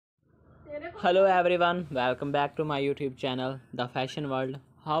Hello everyone, welcome back to my YouTube channel, The Fashion World.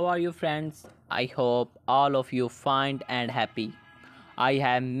 How are you friends? I hope all of you fine and happy. I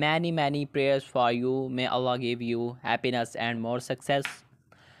have many prayers for you. May Allah give you happiness and more success.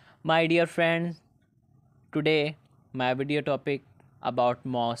 My dear friends, today my video topic about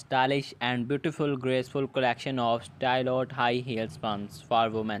more stylish and beautiful graceful collection of stylish high heels pants for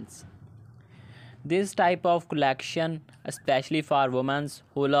women. This type of collection, especially for women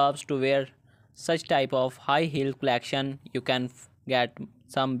who loves to wear such type of high heel collection, you can get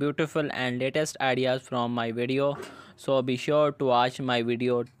some beautiful and latest ideas from my video. So be sure to watch my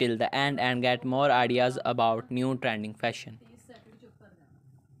video till the end and get more ideas about new trending fashion.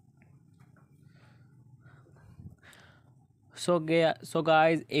 So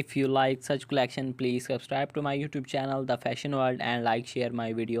guys, if you like such collection, please subscribe to my YouTube channel, The Fashion World, and like share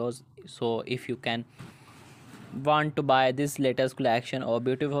my videos. So if you can want to buy this latest collection of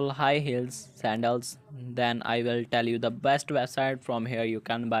beautiful high heels sandals, then I will tell you the best website. From here you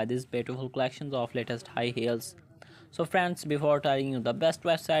can buy these beautiful collections of latest high heels. So friends, before telling you the best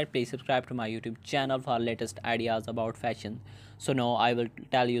website, please subscribe to my YouTube channel for latest ideas about fashion. So now I will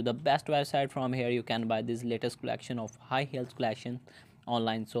tell you the best website. From here you can buy this latest collection of high heels collection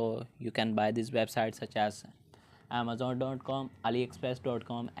online. So you can buy these websites such as amazon.com,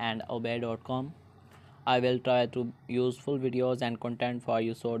 aliexpress.com, and obey.com. I will try to use full videos and content for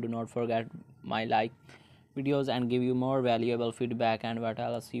you, so do not forget my like videos and give you more valuable feedback and what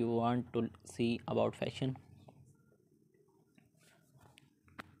else you want to see about fashion.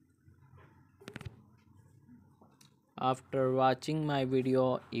 After watching my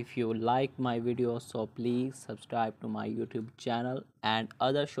video, if you like my video, so please subscribe to my YouTube channel and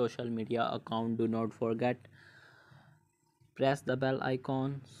other social media account. Do not forget press the bell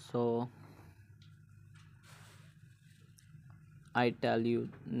icon. So I tell you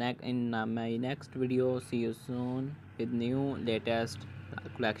in my next video. See you soon with new latest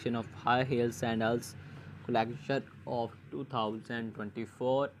collection of high heel sandals collection of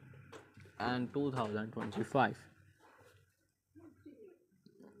 2024 and 2025.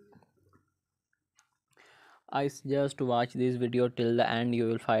 I suggest to watch this video till the end. You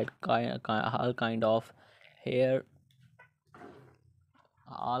will find all kind of hair,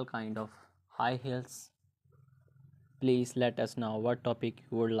 all kind of high heels. Please let us know what topic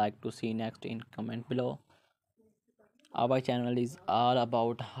you would like to see next in comment below. Our channel is all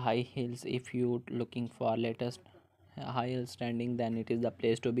about high heels. If you looking for latest high heels trending, then it is the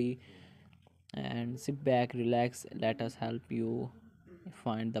place to be. And sit back, relax, let us help you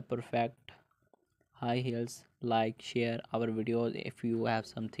find the perfect high heels. Like, share our videos. If you have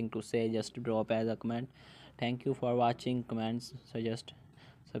something to say, just drop as a comment. Thank you for watching. Comments, suggest,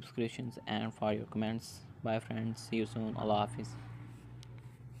 subscriptions, and for your comments. Bye friends, see you soon. Allah Hafiz.